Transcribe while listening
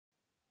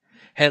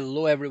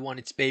Hello everyone,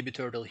 it's Baby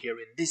Turtle here.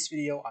 In this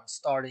video, I'm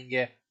starting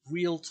a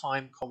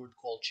real-time covered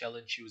call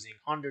challenge using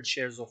 100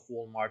 shares of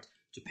Walmart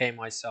to pay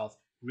myself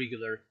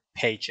regular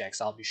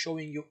paychecks. I'll be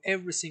showing you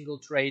every single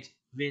trade,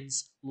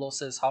 wins,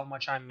 losses, how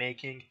much I'm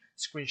making,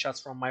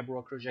 screenshots from my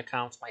brokerage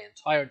accounts, my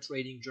entire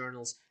trading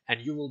journals,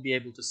 and you will be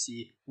able to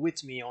see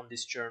with me on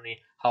this journey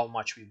how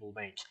much we will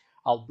make.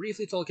 I'll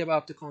briefly talk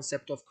about the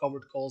concept of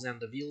covered calls and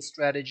the wheel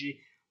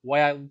strategy,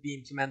 why I will be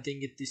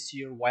implementing it this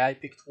year, why I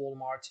picked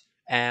Walmart,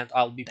 and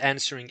I'll be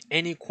answering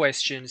any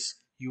questions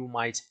you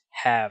might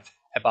have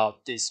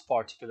about this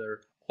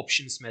particular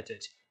options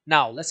method.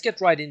 Now, let's get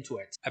right into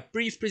it. A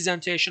brief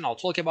presentation, I'll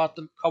talk about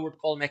the covered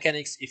call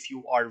mechanics. If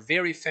you are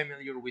very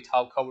familiar with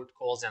how covered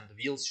calls and the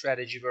wheel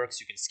strategy works,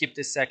 you can skip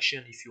this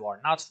section. If you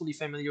are not fully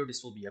familiar,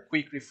 this will be a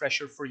quick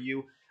refresher for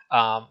you.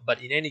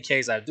 But in any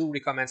case, I do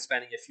recommend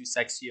spending a few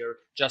seconds here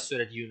just so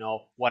that you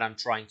know what I'm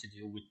trying to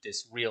do with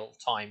this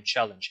real-time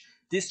challenge.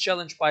 This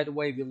challenge, by the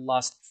way, will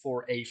last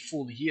for a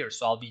full year,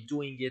 so I'll be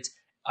doing it.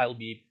 I'll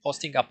be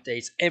posting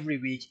updates every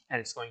week, and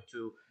it's going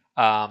to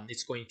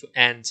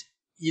end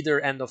either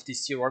end of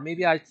this year, or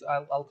maybe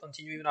I'll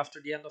continue even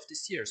after the end of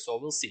this year. So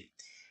we'll see.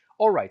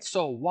 All right,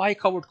 so why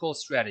covered call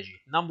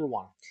strategy? Number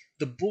one,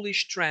 the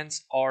bullish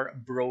trends are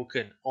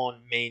broken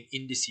on main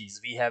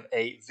indices. We have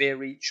a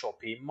very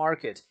choppy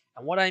market.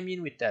 And what I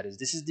mean with that is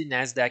this is the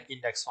NASDAQ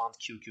index fund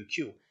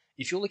QQQ.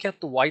 If you look at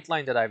the white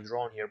line that I've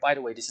drawn here, by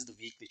the way, this is the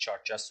weekly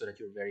chart just so that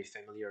you're very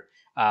familiar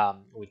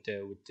with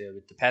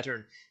the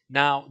pattern.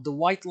 Now, the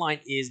white line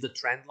is the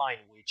trend line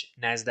which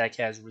NASDAQ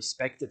has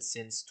respected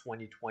since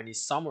 2020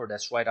 summer.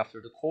 That's right after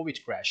the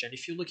COVID crash. And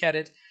if you look at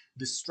it,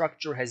 the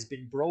structure has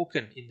been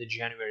broken in the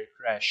January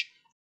crash.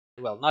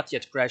 Well, not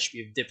yet crash.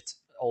 We've dipped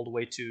all the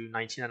way to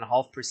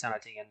 19.5%, I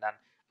think, and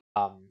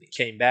then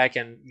came back.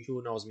 And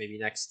who knows, maybe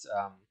next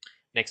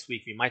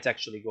week we might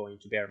actually go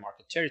into bear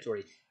market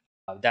territory.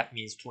 That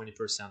means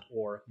 20%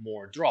 or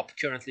more drop.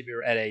 Currently,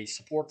 we're at a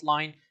support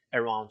line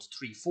around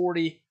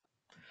 340,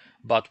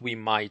 but we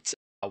might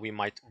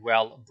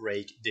well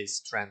break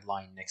this trend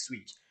line next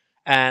week.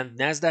 And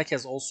Nasdaq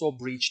has also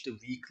breached the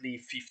weekly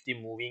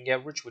 50 moving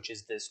average, which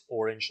is this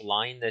orange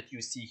line that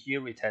you see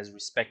here. It has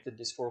respected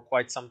this for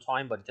quite some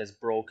time, but it has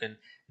broken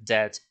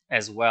that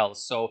as well.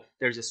 So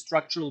there's a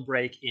structural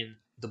break in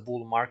the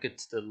bull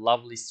market, the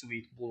lovely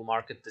sweet bull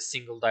market, the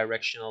single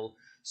directional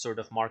sort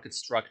of market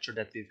structure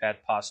that we've had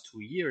past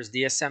 2 years.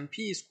 The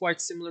S&P is quite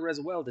similar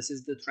as well. This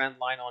is the trend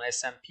line on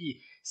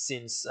S&P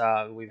since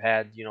we've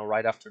had,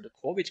 right after the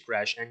COVID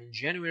crash. And in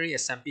January,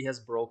 S&P has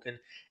broken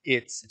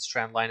its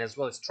trend line as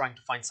well. It's trying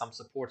to find some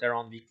support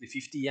around weekly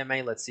 50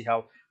 EMA. Let's see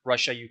how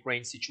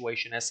Russia-Ukraine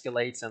situation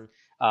escalates, and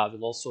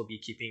we'll also be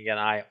keeping an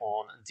eye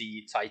on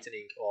the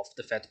tightening of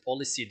the Fed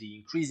policy, the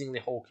increasingly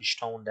hawkish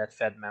tone that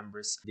Fed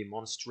members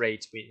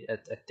demonstrate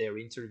at their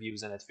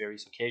interviews and at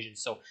various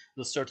occasions. So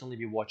we'll certainly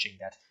be watching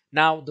that.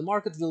 Now, the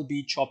market will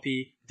be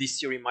choppy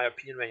this year, in my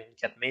opinion. When you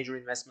look at major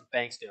investment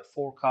banks, their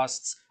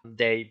forecasts,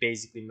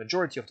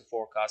 majority of the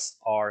forecasts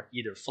are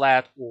either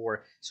flat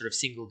or sort of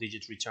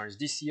single-digit returns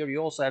this year. You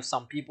also have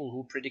some people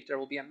who predict there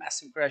will be a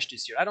massive crash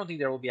this year. I don't think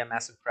there will be a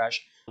massive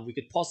crash. We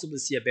could possibly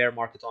see a bear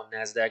market on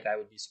Nasdaq. I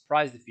would be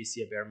surprised if we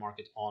see a bear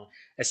market on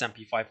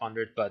S&P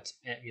 500, but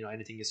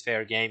anything is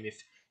fair game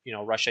if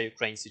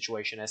Russia-Ukraine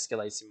situation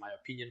escalates, in my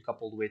opinion,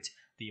 coupled with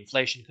the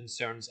inflation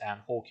concerns and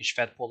hawkish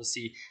Fed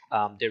policy.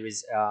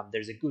 There's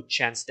a good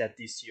chance that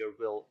this year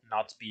will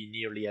not be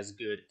nearly as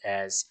good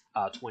as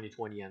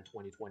 2020 and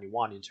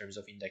 2021 in terms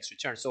of index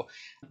return. So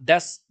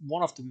that's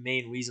one of the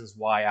main reasons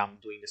why I'm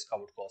doing this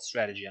covered call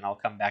strategy, and I'll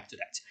come back to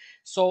that.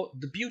 So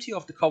the beauty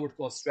of the covered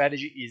call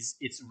strategy is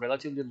it's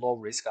relatively low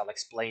risk. I'll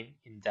explain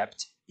in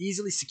depth,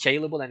 easily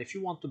scalable, and if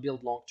you want to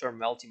build long-term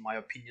wealth, in my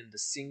opinion, the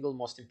single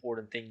most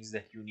important thing is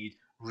that you need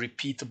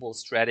repeatable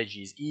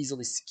strategies,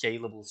 easily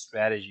scalable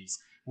strategies.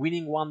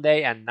 Winning one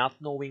day and not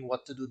knowing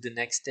what to do the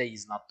next day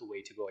is not the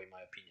way to go, in my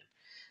opinion.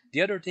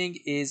 The other thing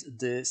is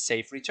the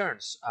safe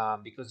returns,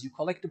 because you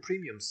collect the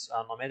premiums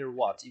no matter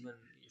what. Even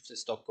if the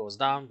stock goes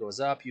down, goes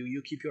up,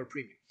 you keep your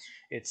premium.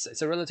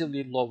 It's a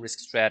relatively low risk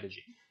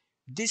strategy.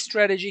 This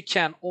strategy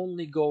can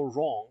only go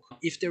wrong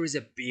if there is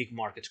a big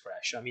market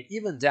crash. I mean,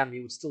 even then,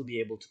 we would still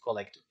be able to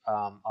collect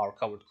our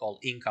covered call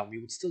income. We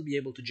would still be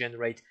able to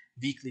generate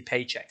weekly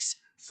paychecks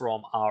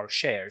from our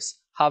shares.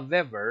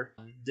 However,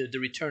 the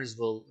returns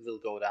will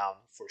go down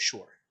for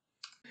sure.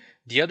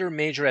 The other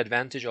major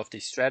advantage of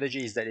this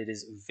strategy is that it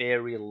is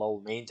very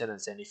low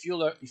maintenance. And if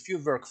you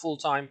work full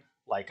time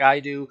like I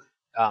do,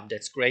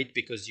 that's great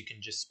because you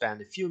can just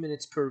spend a few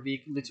minutes per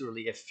week,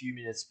 literally a few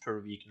minutes per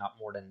week, not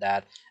more than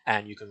that,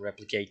 and you can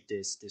replicate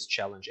this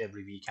challenge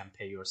every week and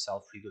pay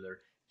yourself regular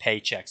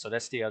paycheck. So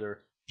that's the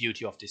other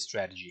beauty of this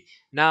strategy.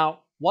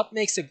 Now, what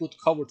makes a good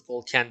covered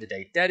call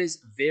candidate? That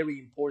is very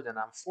important.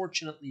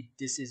 Unfortunately,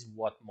 this is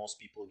what most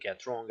people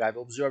get wrong. I've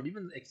observed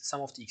even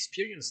some of the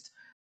experienced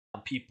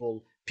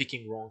people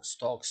picking wrong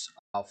stocks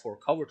for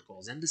covered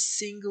calls. And the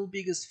single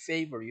biggest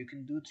favor you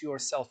can do to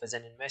yourself as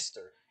an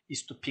investor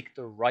is to pick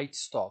the right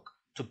stock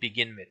to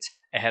begin with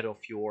ahead of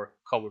your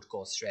covered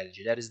call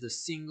strategy. That is the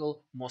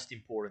single most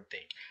important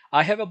thing.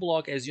 I have a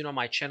blog. As you know,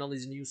 my channel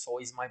is new, so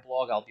is my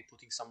blog. I'll be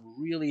putting some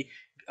really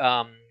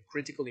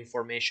critical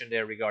information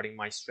there regarding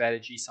my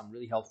strategy, some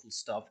really helpful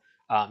stuff.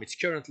 It's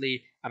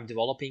currently, I'm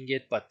developing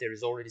it, but there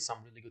is already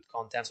some really good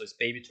content. So it's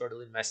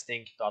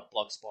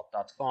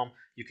babyturtleinvesting.blogspot.com.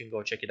 You can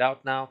go check it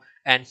out now.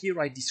 And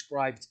here I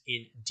described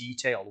in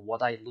detail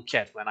what I look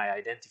at when I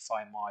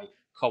identify my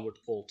covered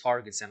call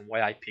targets and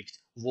why I picked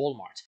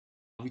Walmart.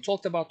 We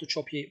talked about the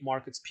choppy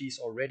markets piece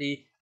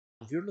already.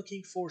 We're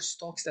looking for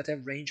stocks that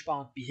have range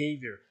bound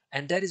behavior,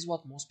 and that is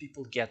what most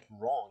people get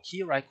wrong.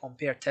 Here I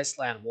compare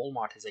Tesla and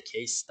Walmart as a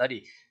case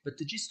study, but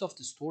the gist of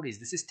the story is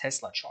this is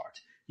Tesla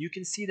chart. You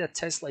can see that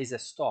Tesla is a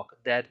stock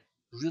that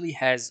really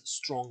has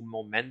strong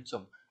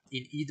momentum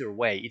in either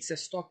way. It's a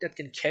stock that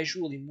can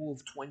casually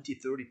move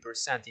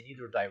 20-30% in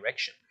either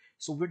direction.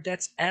 So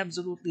that's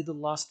absolutely the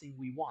last thing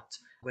we want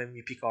when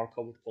we pick our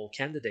covered call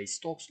candidates.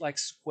 Stocks like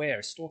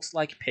Square, stocks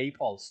like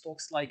PayPal,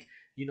 stocks like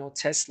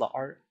Tesla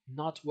are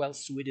not well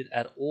suited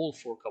at all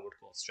for covered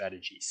call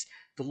strategies.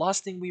 The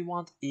last thing we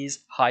want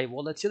is high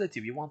volatility.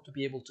 We want to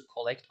be able to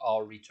collect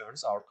our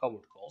returns, our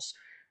covered calls,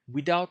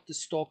 without the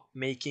stock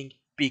making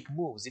big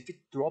moves. If it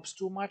drops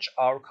too much,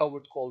 our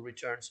covered call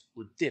returns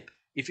would dip.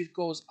 If it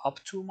goes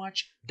up too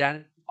much,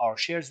 then our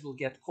shares will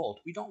get called.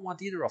 We don't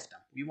want either of them.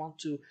 We want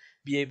to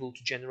be able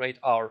to generate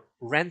our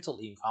rental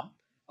income,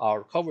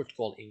 our covered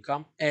call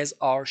income, as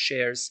our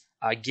shares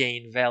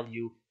gain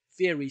value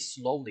very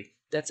slowly.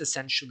 That's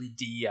essentially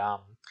the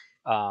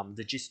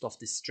gist of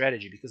this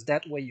strategy, because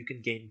that way you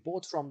can gain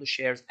both from the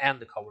shares and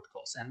the covered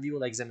calls, and we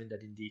will examine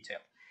that in detail.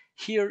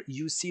 Here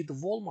you see the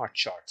Walmart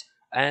chart,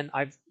 and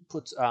I've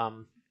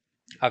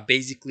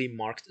basically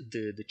marked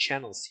the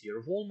channels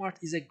here. Walmart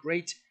is a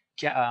great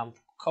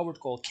covered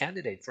call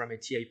candidate from a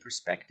TA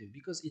perspective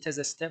because it has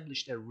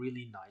established a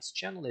really nice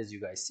channel, as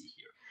you guys see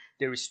here.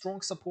 There is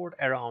strong support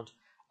around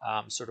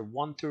sort of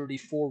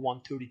 134,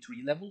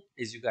 133 level,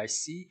 as you guys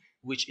see,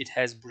 which it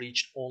has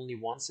breached only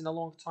once in a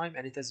long time,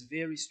 and it has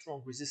very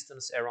strong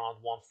resistance around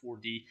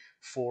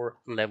 144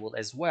 level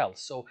as well.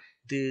 So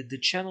the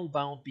channel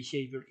bound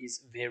behavior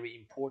is very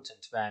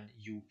important when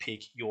you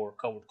pick your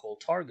covered call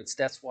targets.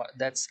 That's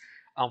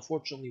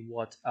unfortunately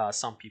what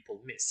some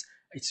people miss.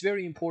 It's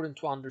very important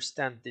to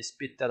understand this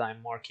bit that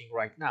I'm marking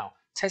right now.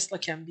 Tesla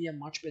can be a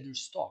much better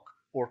stock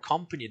or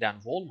company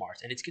than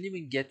Walmart, and it can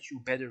even get you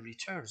better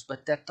returns,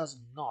 but that does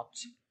not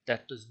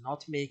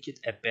make it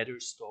a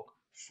better stock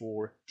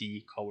for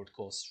the covered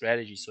call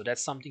strategy. So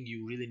that's something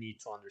you really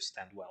need to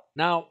understand well.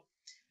 Now,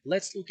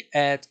 let's look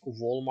at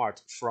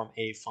Walmart from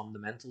a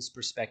fundamentals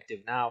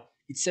perspective. Now,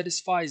 it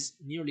satisfies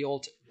nearly I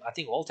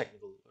think all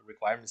technical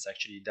requirements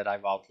actually that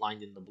I've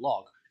outlined in the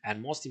blog.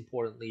 And most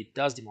importantly, it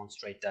does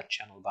demonstrate that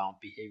channel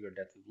bound behavior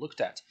that we've looked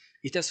at.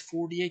 It has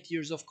 48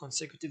 years of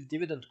consecutive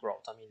dividend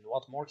growth. I mean,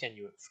 what more can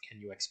you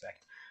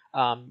expect?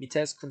 It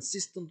has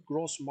consistent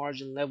gross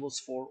margin levels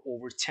for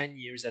over 10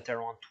 years at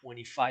around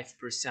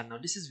 25%. Now,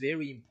 this is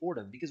very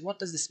important because what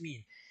does this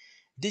mean?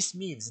 This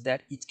means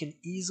that it can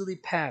easily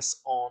pass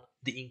on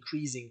the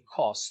increasing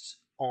costs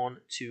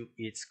on to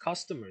its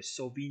customers.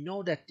 So we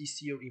know that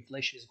this year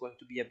inflation is going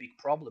to be a big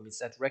problem.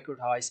 It's at record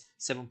highs,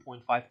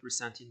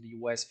 7.5% in the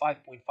US,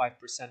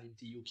 5.5% in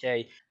the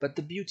UK. But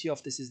the beauty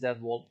of this is that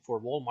for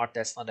Walmart,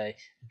 that's not a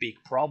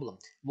big problem.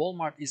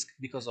 Walmart is,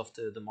 because of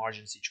the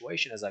margin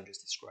situation, as I've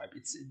just described,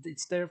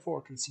 it's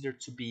therefore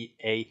considered to be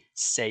a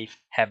safe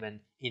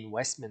haven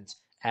investment.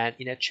 And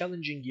in a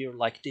challenging year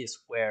like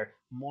this, where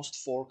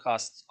most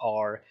forecasts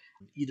are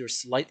either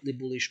slightly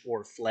bullish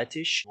or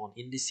flattish on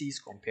indices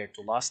compared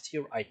to last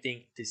year, I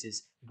think this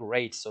is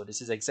great. So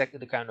this is exactly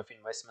the kind of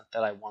investment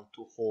that I want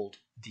to hold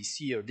this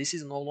year. This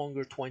is no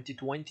longer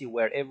 2020,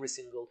 where every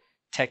single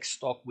tech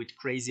stock with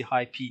crazy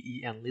high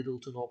PE and little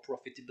to no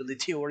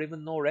profitability or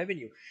even no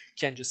revenue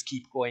can just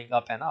keep going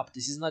up and up.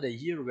 This is not a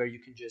year where you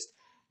can just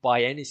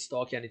buy any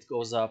stock and it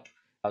goes up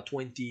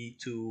 20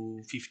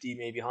 to 50,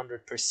 maybe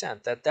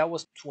 100%. That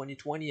was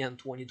 2020 and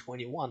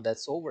 2021.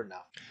 That's over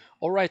now.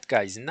 All right,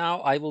 guys, now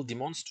I will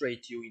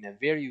demonstrate you in a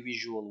very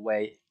visual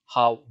way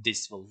how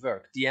this will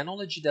work. The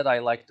analogy that I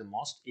like the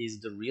most is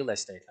the real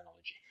estate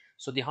analogy.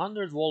 So the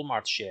 100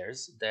 Walmart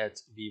shares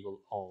that we will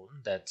own,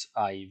 that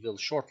I will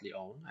shortly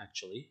own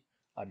actually,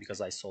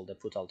 because I sold a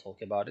put, I'll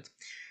talk about it,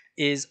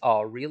 is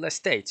our real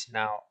estate.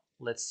 Now,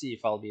 let's see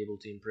if I'll be able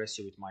to impress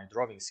you with my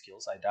drawing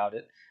skills. I doubt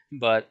it.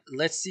 But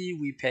let's see,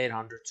 we paid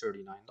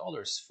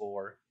 $139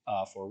 for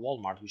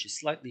Walmart, which is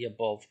slightly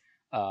above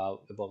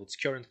its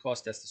current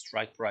cost. That's the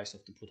strike price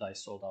of the put I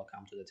sold. I'll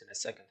come to that in a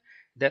second.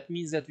 That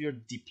means that we're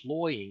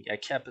deploying a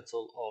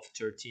capital of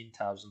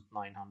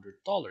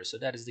 $13,900. So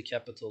that is the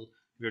capital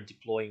we're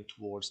deploying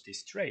towards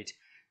this trade.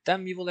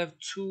 Then we will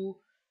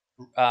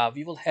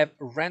have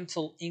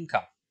rental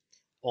income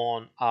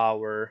on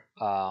our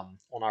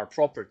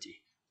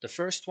property. The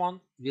first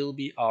one will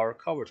be our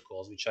covered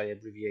calls, which I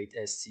abbreviate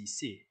as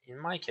CC. In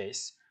my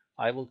case,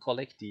 I will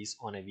collect these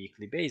on a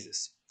weekly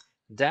basis.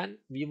 Then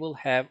we will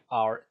have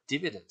our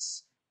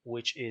dividends,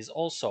 which is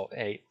also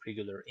a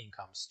regular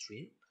income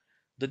stream.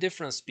 The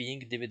difference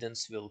being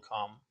dividends will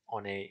come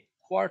on a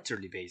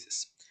quarterly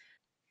basis,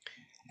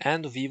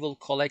 and we will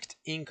collect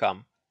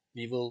income.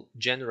 We will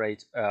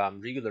generate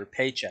regular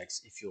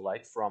paychecks, if you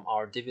like, from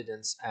our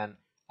dividends and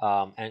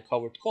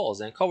covered calls.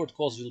 And covered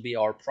calls will be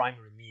our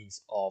primary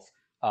means of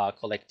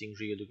collecting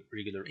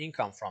regular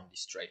income from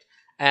this trade.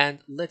 And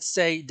let's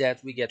say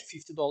that we get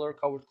 $50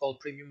 covered call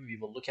premium. We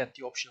will look at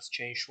the options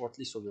chain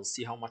shortly, so we'll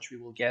see how much we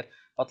will get.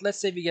 But let's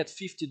say we get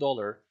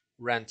 $50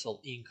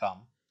 rental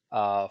income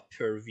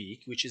per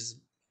week, which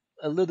is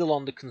a little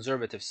on the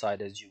conservative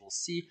side, as you will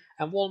see.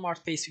 And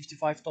Walmart pays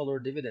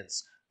 $55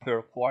 dividends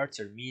per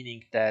quarter,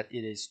 meaning that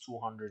it is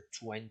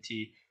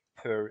 220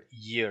 per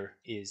year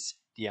is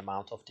the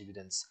amount of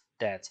dividends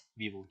that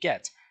we will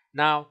get.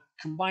 Now,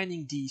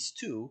 combining these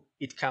two,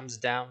 it comes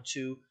down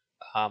to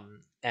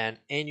an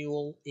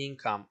annual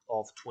income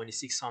of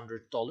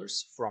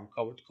 $2,600 from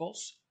covered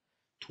calls,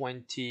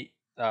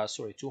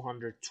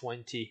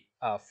 220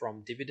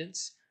 from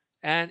dividends,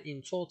 and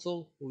in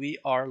total we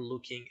are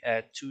looking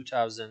at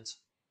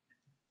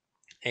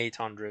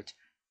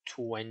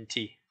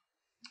 2,820.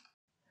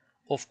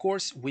 Of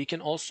course, we can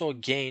also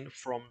gain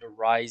from the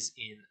rise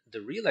in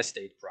the real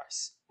estate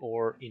price,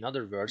 or in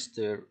other words,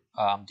 the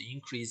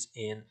increase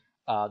in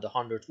the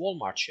 100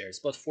 Walmart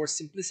shares. But for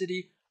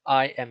simplicity,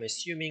 I am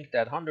assuming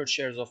that 100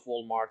 shares of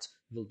Walmart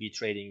will be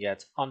trading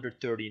at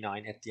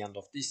 139 at the end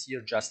of this year,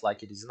 just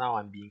like it is now.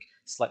 I'm being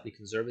slightly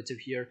conservative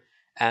here.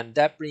 And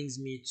that brings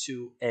me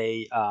to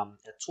a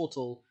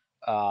total,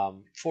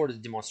 for the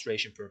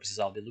demonstration purposes,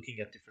 I'll be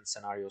looking at different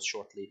scenarios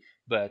shortly,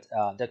 but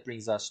that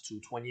brings us to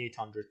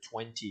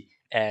 2,820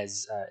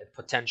 as a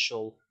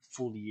potential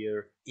full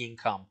year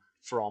income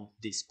from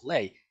this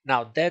play.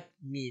 Now that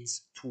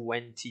means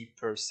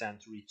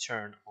 20%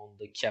 return on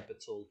the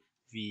capital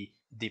we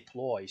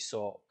deploy.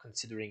 So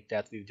considering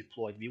that we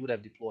would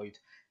have deployed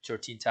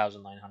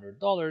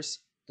 $13,900,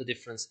 the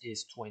difference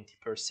is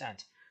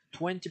 20%.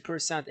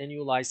 20%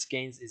 annualized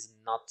gains is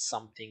not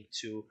something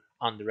to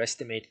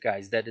underestimate,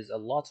 guys. That is a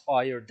lot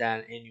higher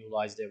than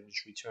annualized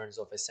average returns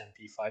of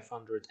S&P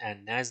 500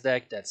 and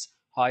Nasdaq. That's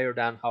higher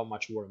than how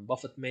much Warren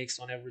Buffett makes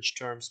on average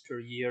terms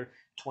per year.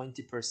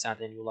 20%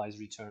 annualized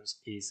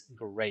returns is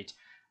great.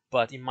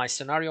 But in my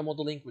scenario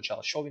modeling, which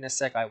I'll show in a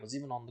sec, I was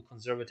even on the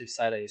conservative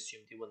side. I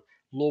assumed even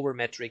lower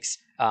metrics,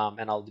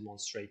 and I'll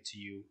demonstrate to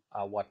you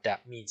what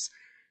that means.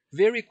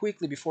 Very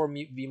quickly, before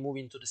we move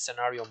into the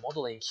scenario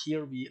modeling,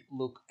 here we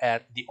look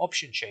at the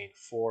option chain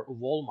for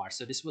Walmart.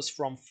 So this was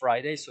from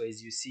Friday. So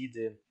as you see,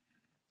 the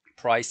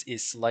price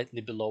is slightly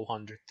below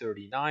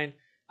 139.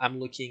 I'm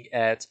looking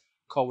at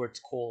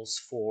covered calls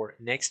for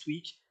next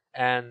week,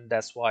 and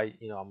that's why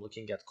I'm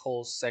looking at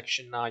calls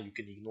section now. You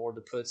can ignore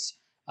the puts,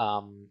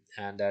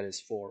 and that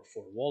is for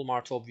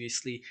Walmart,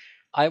 obviously.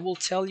 I will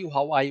tell you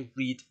how I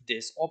read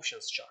this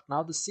options chart.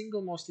 Now, the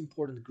single most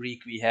important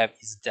Greek we have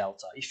is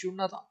delta. If you're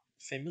not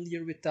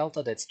familiar with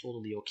delta, that's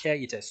totally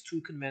okay. It has two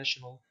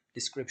conventional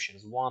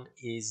descriptions. One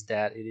is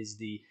that it is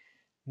the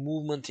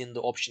movement in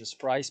the options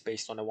price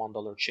based on a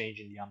 $1 change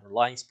in the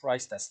underlying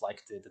price. That's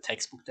like the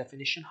textbook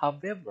definition.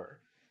 However,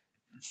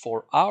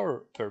 for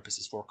our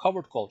purposes, for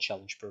covered call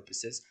challenge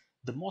purposes,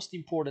 the most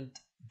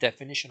important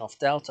definition of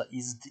delta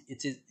is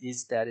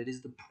that it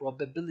is the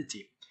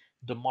probability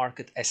the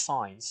market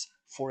assigns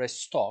for a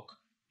stock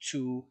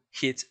to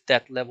hit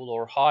that level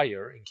or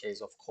higher in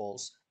case of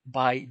calls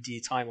by the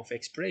time of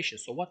expiration.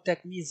 So what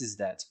that means is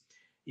that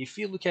if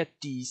you look at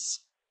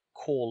these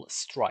call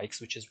strikes,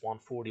 which is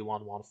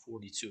 141,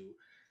 142,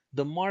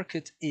 the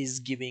market is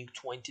giving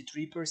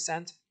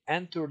 23%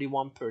 and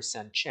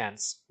 31%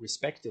 chance,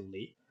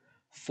 respectively,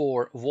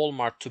 for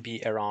Walmart to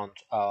be around,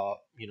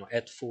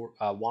 at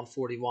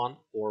 141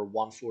 or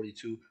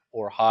 142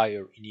 or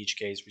higher in each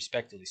case,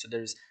 respectively. So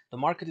the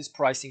market is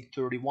pricing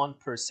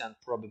 31%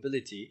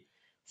 probability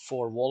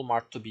for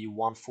Walmart to be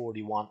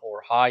 141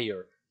 or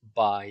higher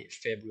by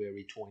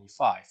February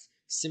 25.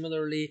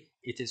 Similarly,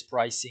 it is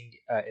pricing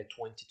a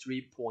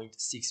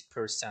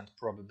 23.6%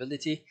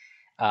 probability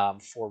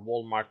for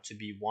Walmart to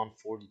be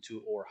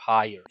 142 or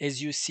higher.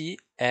 As you see,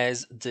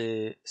 as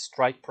the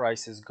strike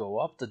prices go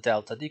up, the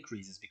delta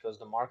decreases because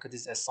the market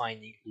is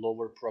assigning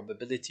lower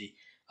probability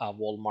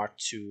Walmart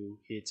to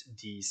hit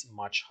these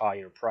much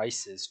higher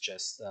prices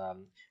just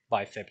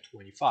by Feb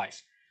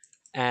 25.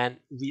 And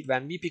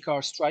when we pick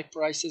our strike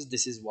prices,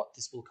 this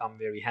will come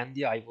very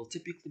handy. I will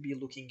typically be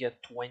looking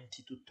at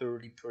 20 to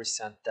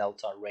 30%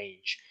 delta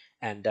range,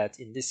 and that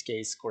in this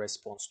case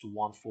corresponds to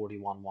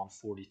 141,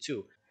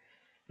 142.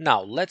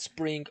 Now let's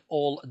bring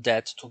all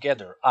that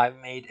together. I've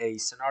made a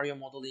scenario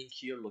modeling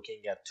here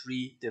looking at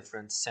three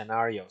different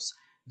scenarios.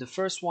 The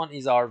first one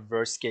is our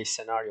worst case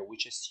scenario,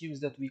 which assumes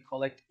that we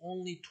collect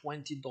only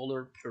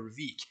 $20 per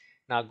week.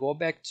 Now if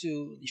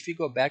we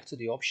go back to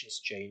the options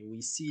chain,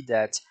 we see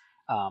that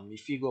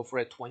if we go for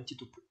a 20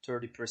 to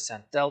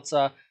 30%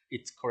 delta,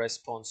 it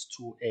corresponds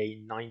to a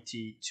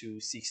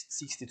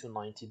 60 to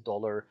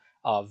 $90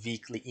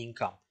 weekly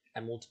income,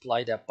 and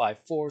multiply that by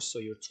 4, so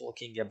you're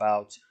talking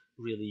about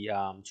really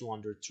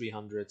 200,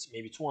 300,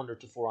 maybe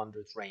 200 to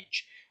 400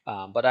 range.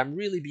 But I'm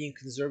really being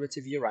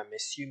conservative here. I'm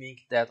assuming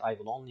that I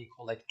will only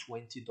collect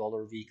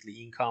 $20 weekly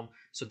income.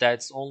 So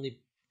that's only,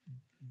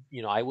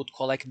 I would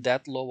collect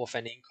that low of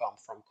an income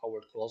from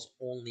covered calls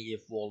only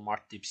if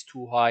Walmart dips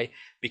too high,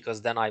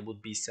 because then I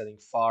would be selling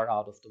far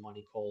out of the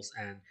money calls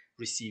and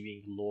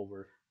receiving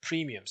lower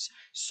premiums.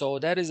 So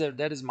that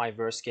is my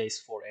worst case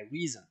for a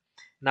reason.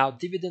 Now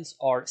dividends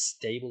are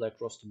stable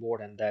across the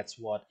board, and that's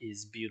what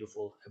is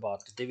beautiful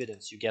about the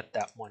dividends. You get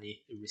that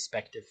money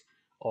irrespective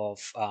of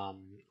how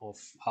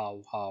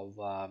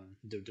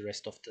the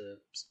rest of the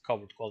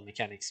covered call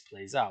mechanics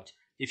plays out.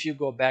 If you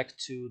go back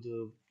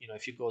to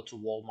if you go to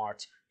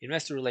Walmart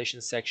investor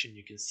relations section,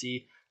 you can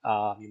see,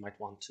 you might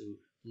want to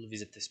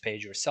visit this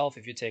page yourself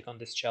if you take on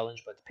this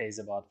challenge, but it pays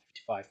about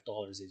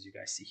 $55 as you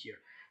guys see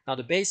here. Now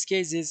the base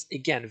case is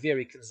again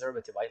very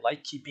conservative. I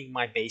like keeping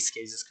my base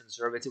cases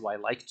conservative. I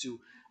like to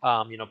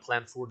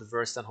plan for the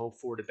worst and hope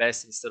for the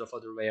best instead of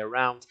other way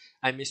around.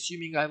 I'm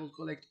assuming I will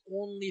collect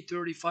only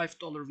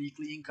 $35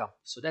 weekly income,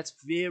 so that's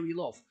very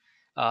low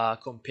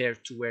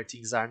compared to where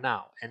things are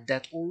now, and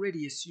that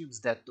already assumes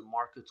that the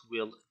market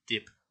will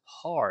dip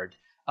hard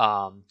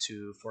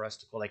to for us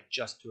to collect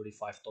just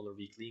 $35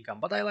 weekly income.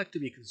 But I like to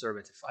be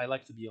conservative. I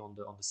like to be on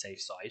the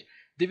safe side.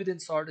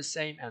 Dividends are the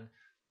same, and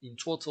in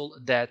total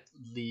that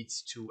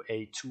leads to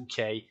a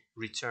 2K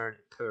return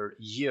per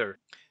year.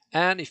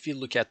 And if you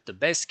look at the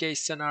best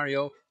case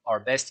scenario, our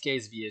best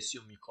case, we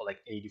assume we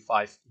collect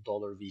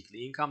 $85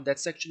 weekly income.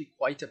 That's actually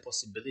quite a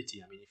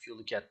possibility. I mean, if you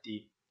look at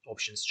the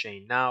options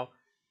chain now,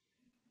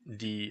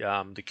 the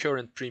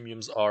current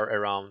premiums are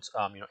around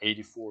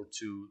 84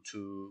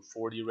 to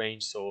 40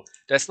 range, so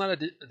that's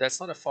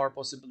not a far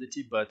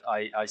possibility, but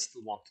I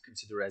still want to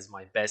consider as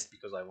my best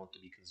because I want to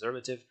be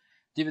conservative.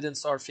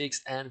 Dividends are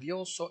fixed, and we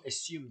also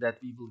assume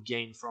that we will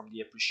gain from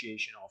the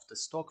appreciation of the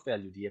stock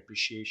value, the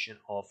appreciation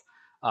of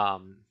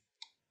um,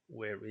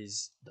 where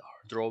is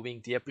our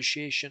drawing, the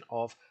appreciation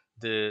of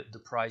the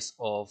price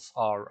of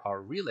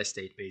our real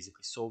estate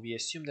basically. So we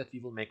assume that we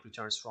will make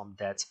returns from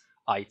that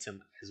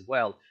item as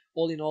well.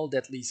 All in all,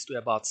 that leads to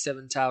about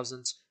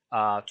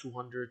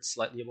 7,200,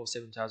 slightly above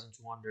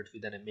 7,200,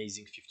 with an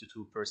amazing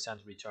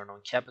 52% return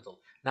on capital.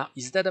 Now,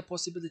 is that a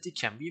possibility?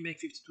 Can we make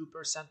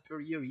 52% per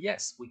year?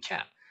 Yes, we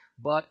can,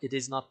 but it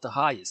is not the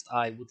highest.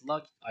 I would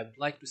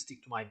like to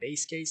stick to my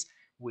base case,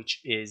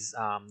 which is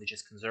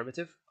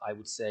conservative. I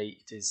would say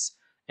it is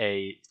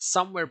a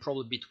somewhere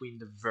probably between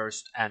the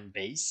worst and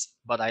base,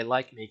 but I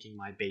like making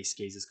my base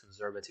cases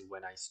conservative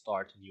when I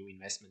start new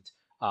investment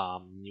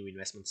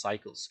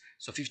cycles.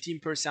 So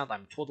 15%,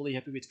 I'm totally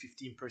happy with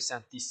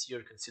 15% this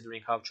year,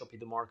 considering how choppy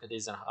the market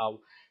is and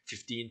how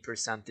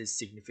 15% is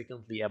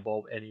significantly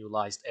above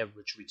annualized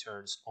average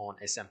returns on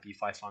S&P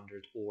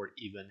 500 or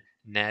even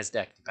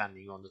Nasdaq,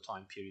 depending on the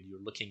time period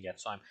you're looking at.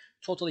 So I'm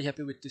totally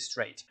happy with this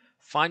trade.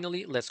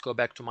 Finally, let's go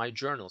back to my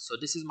journal. So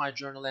this is my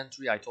journal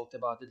entry. I talked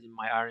about it in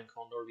my Iron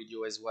Condor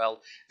video as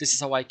well. This is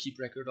how I keep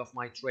record of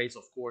my trades.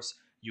 Of course,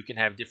 you can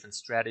have different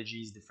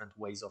strategies, different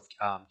ways of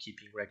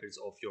keeping records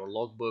of your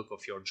logbook,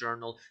 of your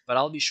journal, but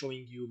I'll be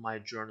showing you my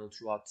journal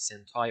throughout this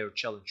entire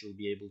challenge. You'll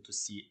be able to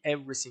see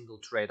every single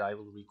trade I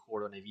will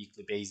record on a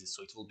weekly basis,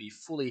 so it will be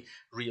fully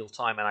real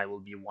time, and I will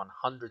be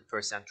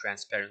 100%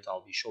 transparent.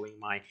 I'll be showing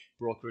my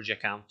brokerage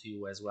account to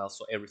you as well,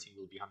 so everything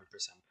will be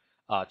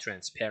 100%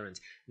 transparent.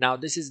 Now,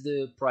 this is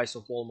the price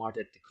of Walmart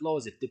at the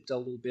close. It dipped a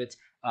little bit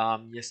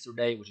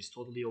yesterday, which is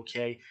totally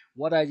okay.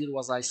 What I did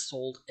was I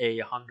sold a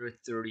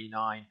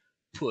 139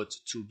 put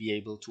to be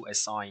able to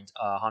assign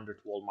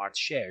 100 Walmart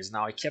shares.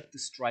 Now, I kept the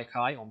strike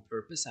high on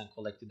purpose and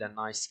collected a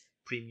nice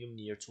premium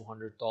near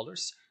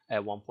 $200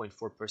 at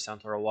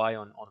 1.4% ROI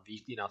on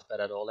weekly. Not bad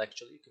at all,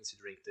 actually,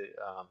 considering the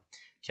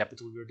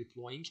capital we're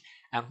deploying.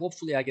 And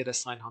hopefully I get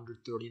assigned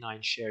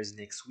 139 shares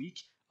next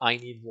week. I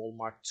need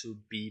Walmart to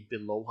be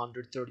below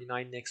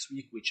 139 next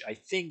week, which I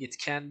think it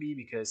can be,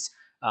 because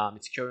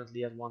it's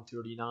currently at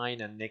 139,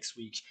 and next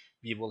week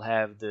we will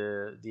have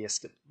the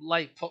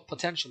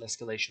potential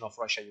escalation of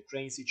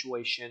Russia-Ukraine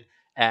situation,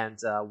 and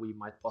we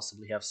might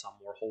possibly have some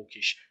more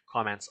hawkish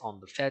comments on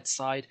the Fed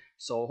side.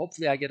 So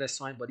hopefully I get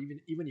assigned, but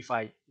even if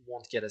I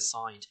won't get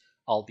assigned,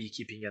 I'll be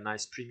keeping a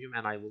nice premium,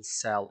 and I will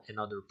sell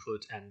another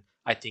put. And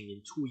I think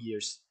in 2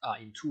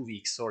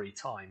 weeks, sorry,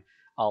 time,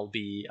 I'll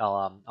be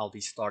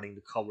starting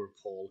the cover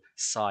call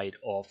side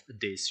of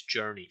this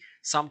journey.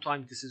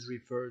 Sometimes this is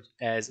referred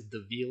as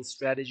the wheel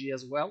strategy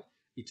as well.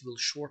 It will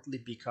shortly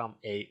become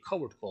a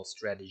covered call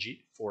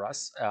strategy for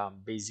us.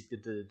 Basically,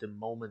 the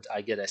moment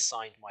I get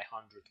assigned my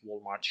 100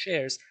 Walmart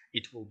shares,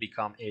 it will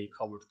become a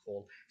covered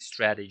call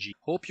strategy.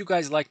 Hope you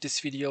guys like this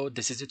video.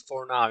 This is it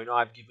for now.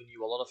 I've given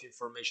you a lot of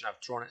information.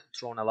 I've thrown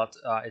a lot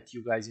at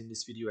you guys in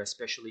this video,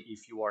 especially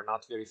if you are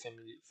not very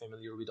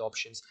familiar with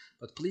options.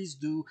 But please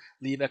do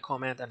leave a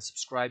comment and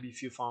subscribe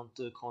if you found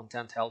the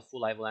content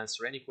helpful. I will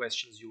answer any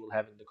questions you will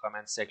have in the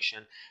comment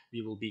section.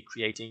 We will be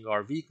creating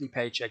our weekly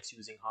paychecks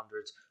using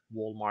 100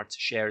 Walmart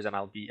shares, and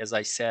I'll be, as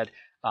I said,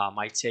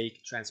 my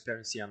take.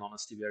 Transparency and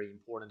honesty very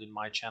important in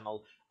my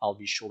channel. I'll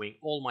be showing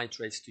all my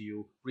trades to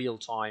you real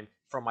time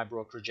from my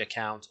brokerage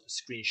account,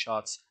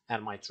 screenshots,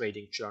 and my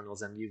trading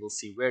journals, and we will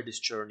see where this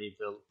journey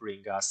will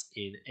bring us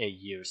in a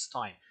year's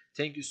time.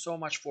 Thank you so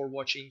much for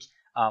watching.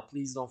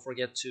 Please don't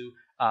forget to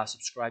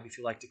subscribe if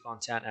you like the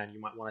content, and you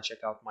might want to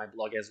check out my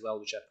blog as well,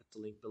 which I put the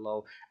link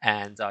below.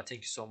 And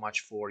thank you so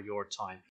much for your time.